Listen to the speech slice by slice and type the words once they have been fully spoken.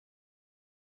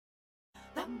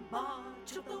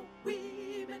march of the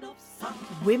women of science.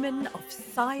 Women of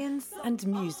Science and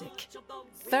Music,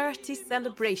 30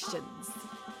 Celebrations.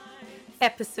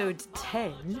 Episode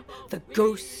 10, The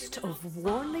Ghost of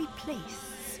Warley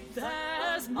Place.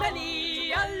 There's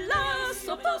many a lass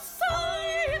of the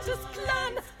scientist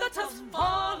clan that has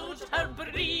followed her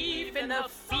brief in the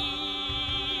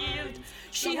field.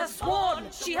 She has sworn,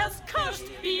 she has cursed,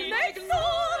 been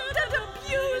ignored and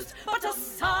abused, but a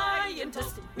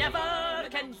scientist never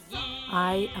can yield.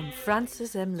 I am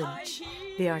Frances M. Lynch,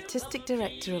 the Artistic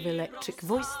Director of Electric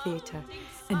Voice Theatre,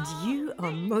 and you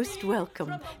are most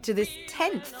welcome to this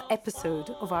 10th episode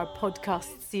of our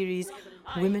podcast series,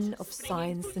 Women of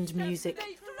Science and Music,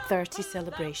 30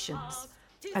 Celebrations.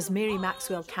 As Mary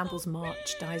Maxwell Campbell's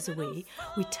march dies away,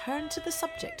 we turn to the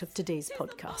subject of today's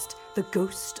podcast, the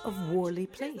ghost of Warley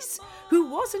Place, who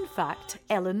was in fact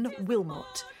Ellen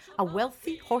Wilmot, a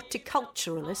wealthy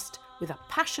horticulturalist with a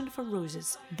passion for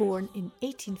roses. Born in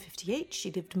 1858,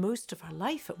 she lived most of her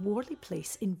life at Warley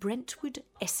Place in Brentwood,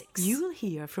 Essex. You will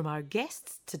hear from our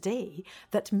guests today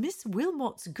that Miss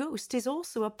Wilmot's ghost is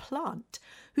also a plant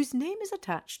whose name is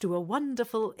attached to a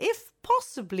wonderful, if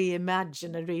possibly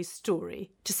imaginary, story.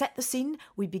 To set the scene,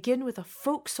 we begin with a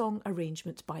folk song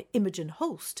arrangement by Imogen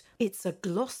Holst. It's a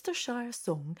Gloucestershire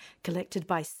song collected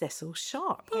by Cecil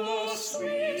Sharp. The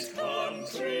sweet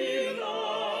country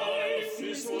life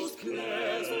is most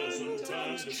pleasant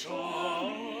and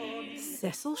charming.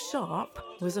 Cecil Sharp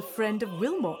was a friend of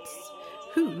Wilmot's,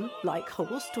 who, like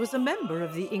Holst, was a member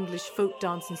of the English folk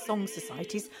dance and song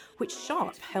societies which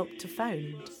Sharp helped to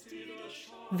found.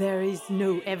 There is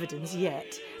no evidence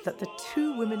yet that the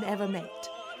two women ever met,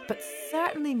 but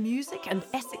certainly music and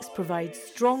Essex provide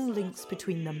strong links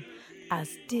between them,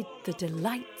 as did the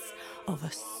delights of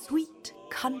a sweet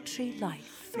country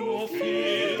life. Nor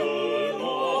fiddle,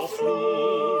 nor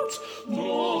flute,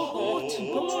 nor hot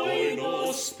boy,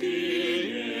 nor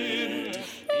spirit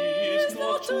is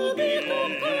not to be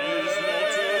compared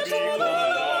to the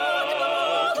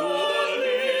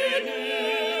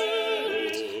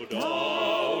linnet.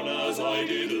 Down as I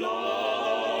did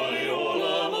lie all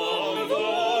among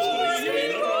those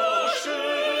green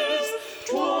rushes,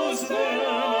 'twas then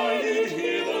I did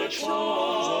hear the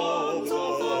charms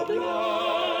of the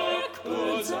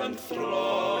blackbirds and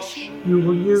thrushes. You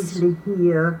will usually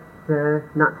hear the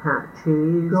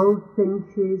nuthatches,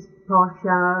 goldfinches,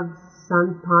 pochard,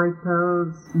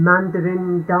 sandpipers,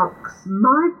 mandarin ducks.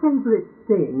 My favourite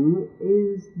thing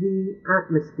is the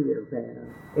atmosphere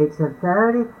there. It's a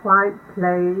very quiet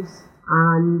place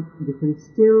and you can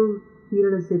still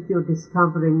feel as if you're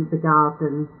discovering the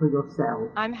garden for yourself.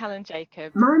 I'm Helen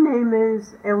Jacobs. My name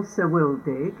is Elsa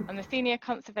Wildig. I'm the Senior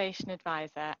Conservation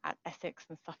Advisor at Essex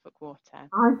and Suffolk Water.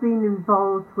 I've been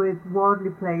involved with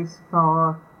Warley Place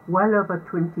for well over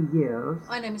 20 years.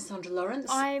 My name is Sandra Lawrence.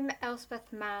 I'm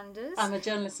Elspeth Manders. I'm a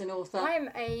journalist and author. I'm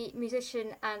a musician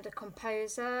and a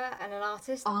composer and an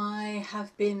artist. I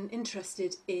have been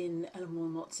interested in Ellen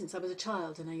Wilmot since I was a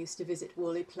child, and I used to visit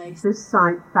Warley Place. This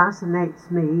site fascinates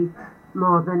me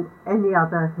more than any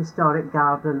other historic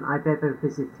garden I've ever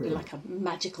visited. Like a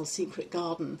magical secret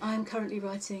garden. I'm currently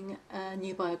writing a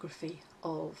new biography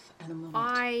of Ellen Wilmot.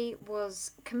 I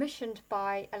was commissioned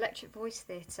by Electric Voice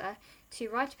Theatre to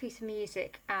write a piece of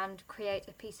music and create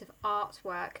a piece of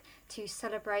artwork to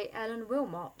celebrate Ellen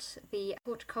Wilmot, the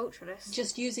horticulturalist.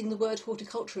 Just using the word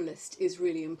horticulturalist is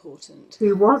really important.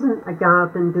 She wasn't a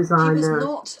garden designer. She was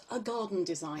not a garden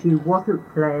designer. She wasn't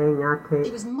playing at it.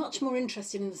 She was much more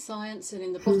interested in the science and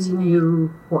in the She botany.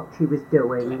 knew what she was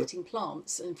doing. Collecting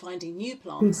plants and finding new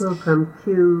plants. People from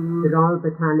Kew, the Royal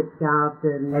Botanic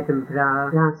Garden,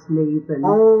 Edinburgh, Glasnevin,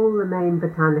 all the main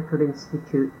botanical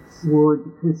institutes would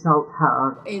consult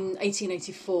her. In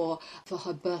 1884, for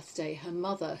her birthday, her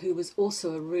mother, who was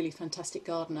also a really fantastic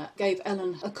gardener, gave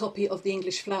Ellen a copy of The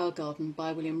English Flower Garden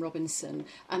by William Robinson,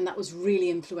 and that was really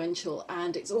influential.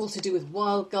 And it's all to do with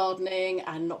wild gardening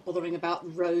and not bothering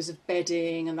about rows of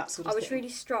bedding and that sort of thing. I was really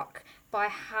struck by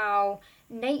how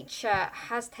nature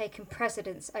has taken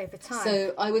precedence over time.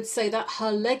 So I would say that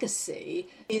her legacy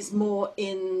is more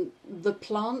in the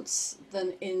plants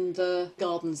than in the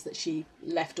gardens that she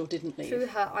left or didn't leave. Through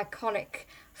her iconic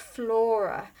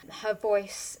flora, her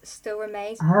voice still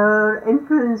remains. Her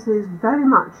influence is very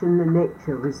much in the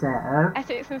nature reserve.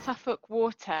 Essex and Suffolk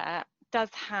Water does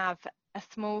have a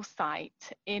small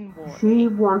site in Warley, She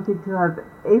wanted to have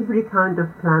every kind of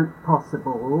plant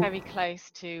possible. very close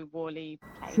to Warley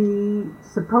Place. She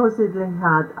supposedly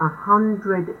had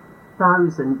 100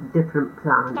 1,000 different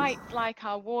plants. Sites like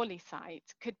our Worley site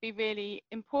could be really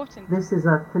important. This is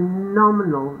a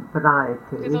phenomenal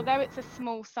variety. Because although it's a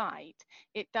small site,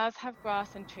 it does have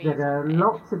grass and trees. There are on it.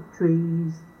 lots of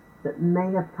trees that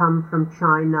may have come from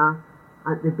China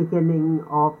at the beginning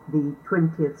of the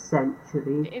 20th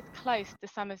century. It is close to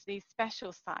some of these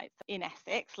special sites in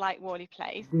Essex, like Worley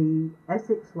Place. The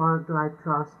Essex Wildlife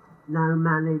Trust now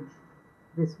manage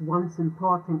this once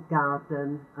important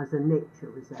garden as a nature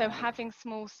reserve. So having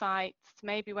small sites,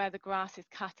 maybe where the grass is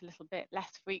cut a little bit less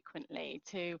frequently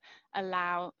to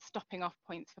allow stopping off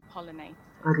points for pollinators.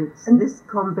 And it's this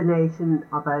combination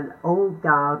of an old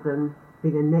garden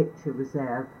being a nature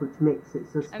reserve which makes it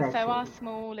so special. And so our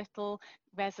small little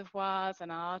reservoirs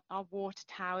and our water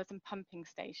towers and pumping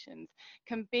stations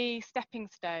can be stepping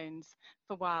stones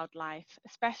for wildlife,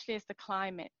 especially as the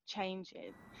climate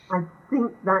changes. I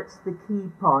think that's the key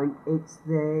point. It's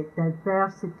the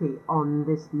diversity on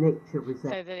this nature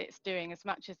reserve. So that it's doing as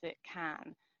much as it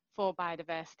can for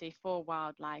biodiversity, for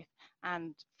wildlife,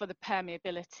 and for the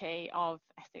permeability of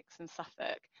Essex and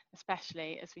Suffolk,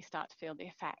 especially as we start to feel the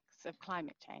effects of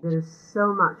climate change. There's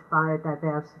so much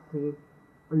biodiversity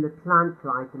on the plant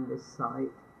life in this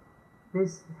site.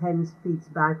 This hence feeds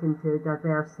back into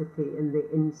diversity in the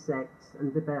insects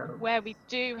and the birds. Where we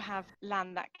do have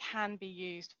land that can be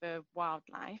used for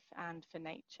wildlife and for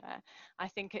nature, I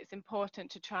think it's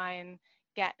important to try and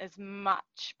get as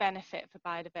much benefit for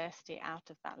biodiversity out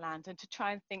of that land and to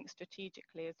try and think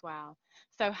strategically as well.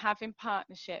 So having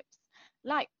partnerships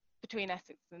like between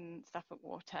Essex and Suffolk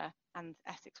Water and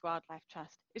Essex Wildlife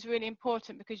Trust is really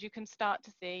important because you can start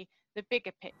to see the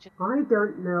bigger picture. I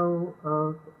don't know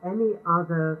of any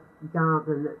other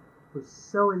garden that was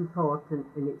so important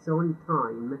in its own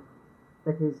time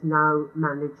that is now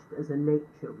managed as a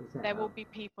nature reserve. There will be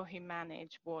people who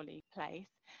manage Worley Place,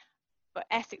 but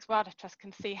Essex Wildlife Trust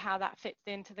can see how that fits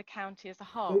into the county as a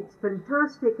whole. It's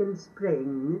fantastic in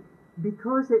spring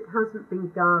because it hasn't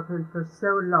been gardened for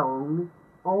so long.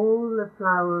 All the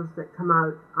flowers that come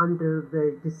out under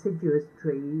the deciduous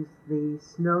trees, the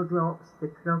snowdrops, the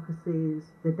crocuses,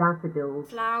 the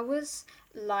daffodils. Flowers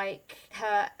like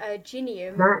her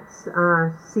erginium. That's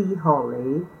sea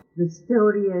holly. The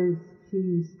story is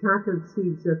she scattered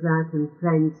seeds of that in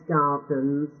friends'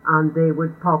 gardens and they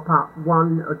would pop up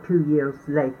 1 or 2 years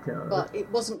later. But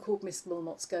it wasn't called Miss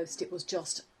Wilmot's Ghost, it was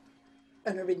just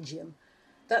an eryngium.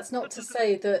 That's not to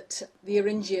say that the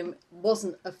eryngium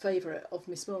wasn't a favourite of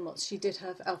Miss Wilmot's. She did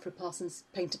have Alfred Parsons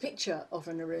paint a picture of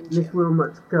an eryngium. Miss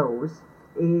Wilmot's Ghost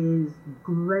is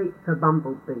great for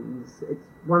bumblebees. It's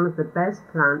one of the best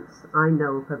plants I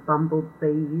know for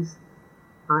bumblebees.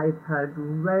 I've had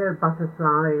rare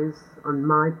butterflies on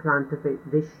my plant of it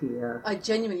this year. I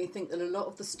genuinely think that a lot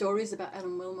of the stories about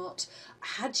Ellen Wilmot,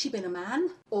 had she been a man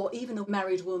or even a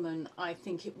married woman, I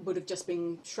think it would have just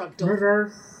been shrugged off. There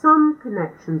are some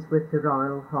connections with the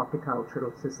Royal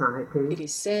Horticultural Society. It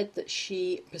is said that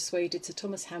she persuaded Sir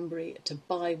Thomas Hanbury to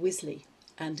buy Wisley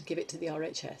and give it to the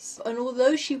RHS. And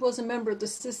although she was a member of the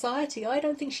society, I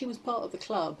don't think she was part of the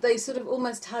club. They sort of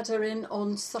almost had her in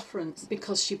on sufferance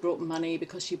because she brought money,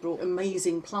 because she brought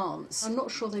amazing plants. I'm not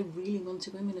sure they really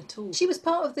wanted women at all. She was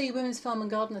part of the Women's Farm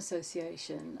and Garden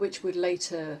Association, which would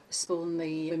later spawn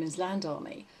the Women's Land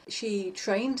Army. She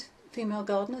trained female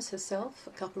gardeners herself,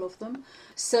 a couple of them.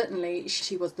 Certainly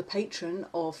she was the patron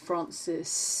of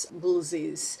Frances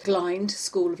Wolsey's Glynde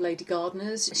School of Lady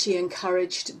Gardeners. She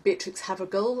encouraged Beatrix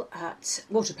Havergal at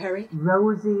Waterperry.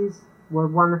 Roses were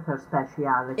one of her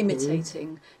specialities.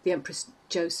 Imitating the Empress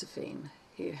Josephine,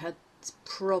 who had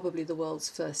probably the world's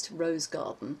first rose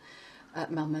garden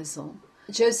at Malmaison.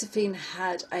 Josephine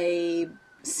had a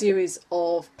series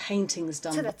of paintings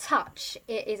done. To the touch,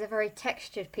 it is a very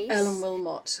textured piece. Ellen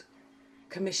Wilmot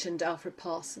commissioned Alfred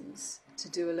Parsons to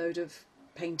do a load of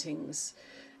paintings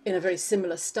in a very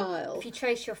similar style. If you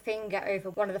trace your finger over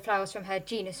one of the flowers from her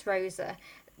genus Rosa,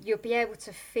 you'll be able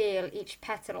to feel each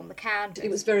petal on the canvas.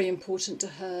 It was very important to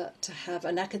her to have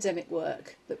an academic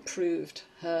work that proved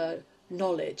her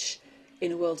knowledge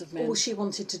in a world of men. All she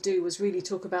wanted to do was really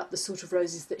talk about the sort of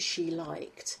roses that she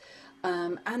liked.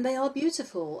 And they are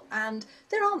beautiful, and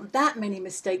there aren't that many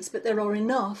mistakes, but there are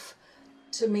enough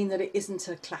to mean that it isn't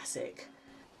a classic.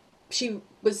 She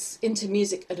was into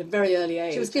music at a very early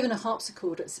age. She was given a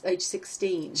harpsichord at age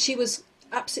 16. She was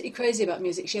absolutely crazy about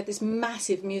music. She had this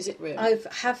massive music room. I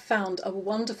have found a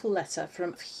wonderful letter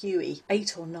from Huey,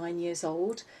 8 or 9 years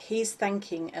old. He's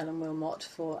thanking Ellen Wilmot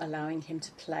for allowing him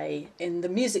to play in the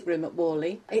music room at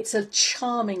Worley. It's a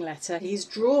charming letter. He's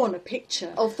drawn a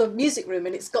picture of the music room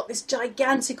and it's got this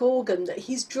gigantic organ that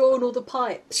he's drawn all the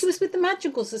pipes. She was with the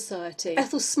Madrigal Society.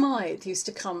 Ethel Smythe used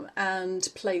to come and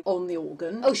play on the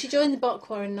organ. Oh, she joined the Bach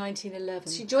Choir in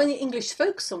 1911. She joined the English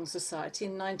Folk Song Society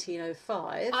in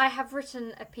 1905. I have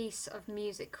written a piece of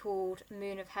music called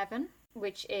Moon of Heaven,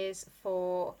 which is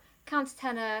for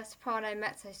countertenor, soprano,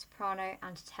 mezzo-soprano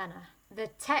and tenor. The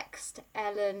text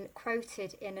Ellen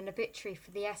quoted in an obituary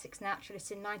for the Essex Naturalist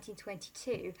in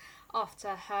 1922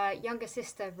 after her younger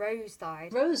sister Rose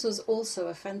died. Rose was also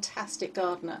a fantastic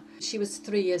gardener. She was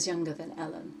 3 years younger than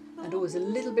Ellen and always a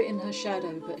little bit in her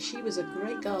shadow, but she was a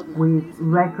great gardener. With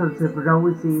records of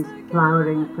roses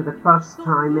flowering for the first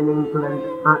time in England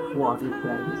at Wadley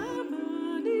Place.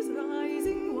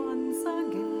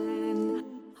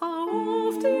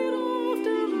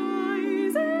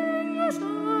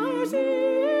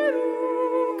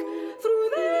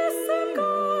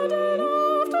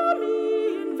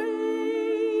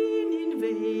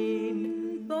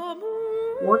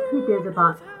 What we did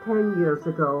about 10 years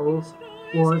ago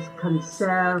was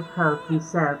conserve her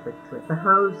conservatory. The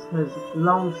house has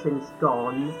long since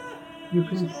gone. You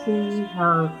can see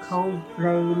her cold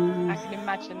frames. I can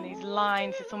imagine these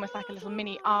lines. It's almost like a little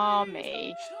mini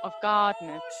army of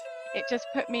gardeners. It just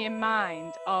put me in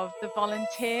mind of the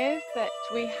volunteers that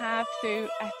we have through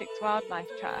Essex Wildlife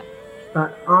Trust.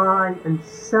 But I and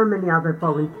so many other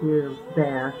volunteers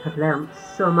there have learnt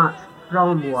so much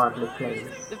from Wadley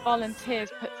Place. The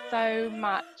volunteers put so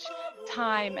much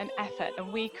time and effort,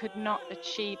 and we could not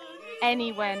achieve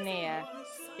anywhere near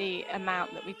the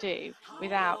amount that we do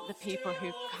without the people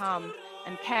who come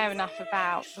and care enough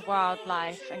about the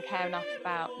wildlife and care enough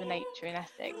about the nature in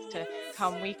Essex to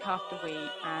come week after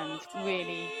week and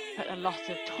really put a lot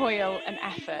of toil and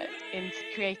effort into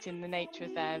creating the nature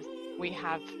reserves. We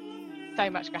have so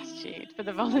much gratitude for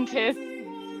the volunteers.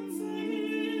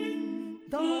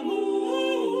 The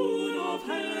moon of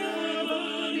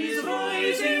heaven is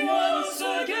rising once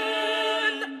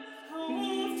again.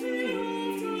 After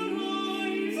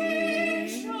rising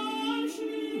shall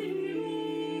she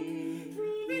look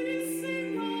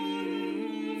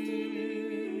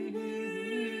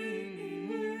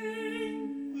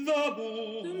through this The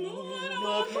moon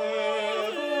of heaven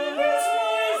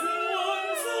is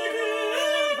rising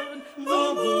once again. The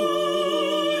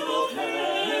moon of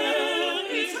heaven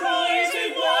is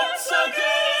rising once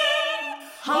again.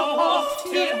 How oft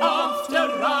hereafter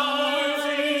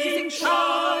rising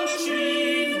shall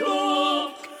she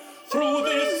look through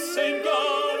this same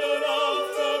garden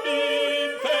after me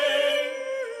in vain,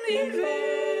 in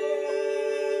vain.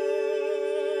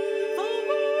 The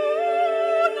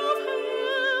moon of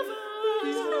heaven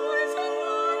is rising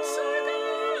once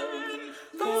again.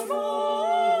 The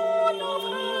moon of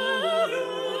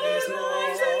heaven is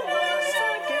rising once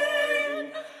again.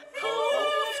 How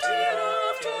oft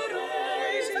hereafter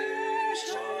rising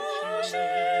shall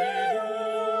she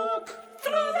look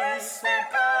through this same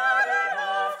garden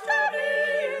after me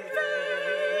in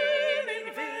vain, in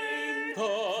vain.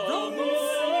 The moon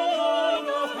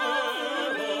of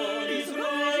heaven is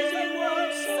rising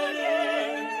once again. The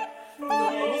moon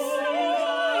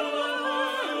of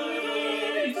heaven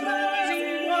is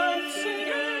rising once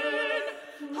again.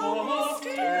 How oft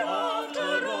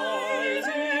hereafter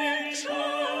rising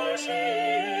shall she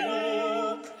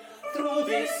look through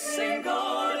this same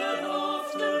garden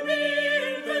after me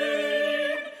in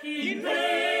vain, in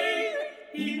vain,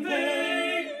 in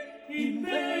vain, in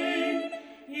vain,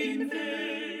 in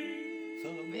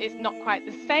vain. It's not quite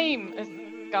the same as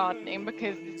gardening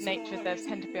because nature reserves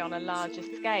tend to be on a larger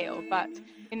scale, but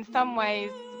in some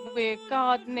ways we're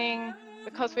gardening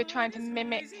because we're trying to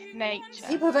mimic nature.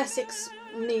 People of Essex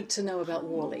need to know about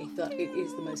Worley, that it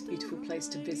is the most beautiful place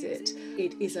to visit.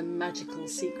 It is a magical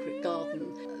secret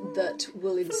garden that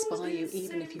will inspire you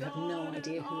even if you have no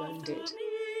idea who owned it.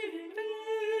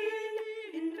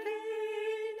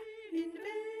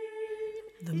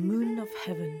 The Moon of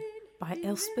Heaven by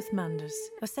Elspeth Manders,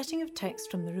 a setting of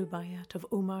text from the Rubaiyat of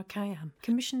Omar Khayyam,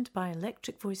 commissioned by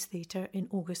Electric Voice Theatre in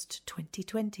August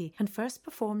 2020 and first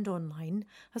performed online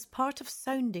as part of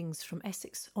Soundings from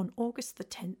Essex on August the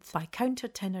 10th by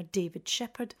countertenor David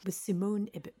Shepherd with Simone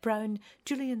Ibbott-Brown,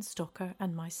 Julian Stocker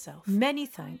and myself. Many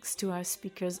thanks to our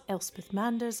speakers Elspeth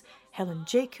Manders, Helen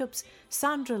Jacobs,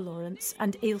 Sandra Lawrence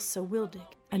and Ailsa Wildig.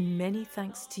 And many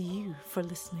thanks to you for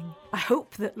listening. I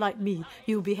hope that, like me,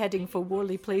 you'll be heading for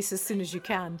Worley Place as soon as you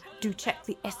can. Do check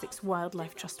the Essex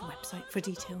Wildlife Trust website for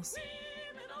details.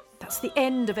 That's the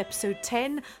end of episode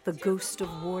 10, The Ghost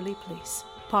of Worley Place,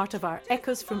 part of our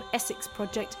Echoes from Essex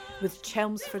project with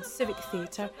Chelmsford Civic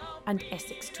Theatre and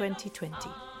Essex 2020.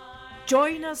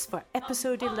 Join us for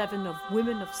episode 11 of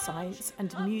Women of Science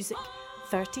and Music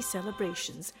 30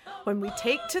 Celebrations, when we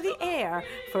take to the air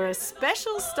for a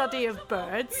special study of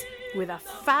birds with a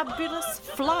fabulous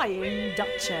flying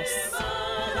duchess.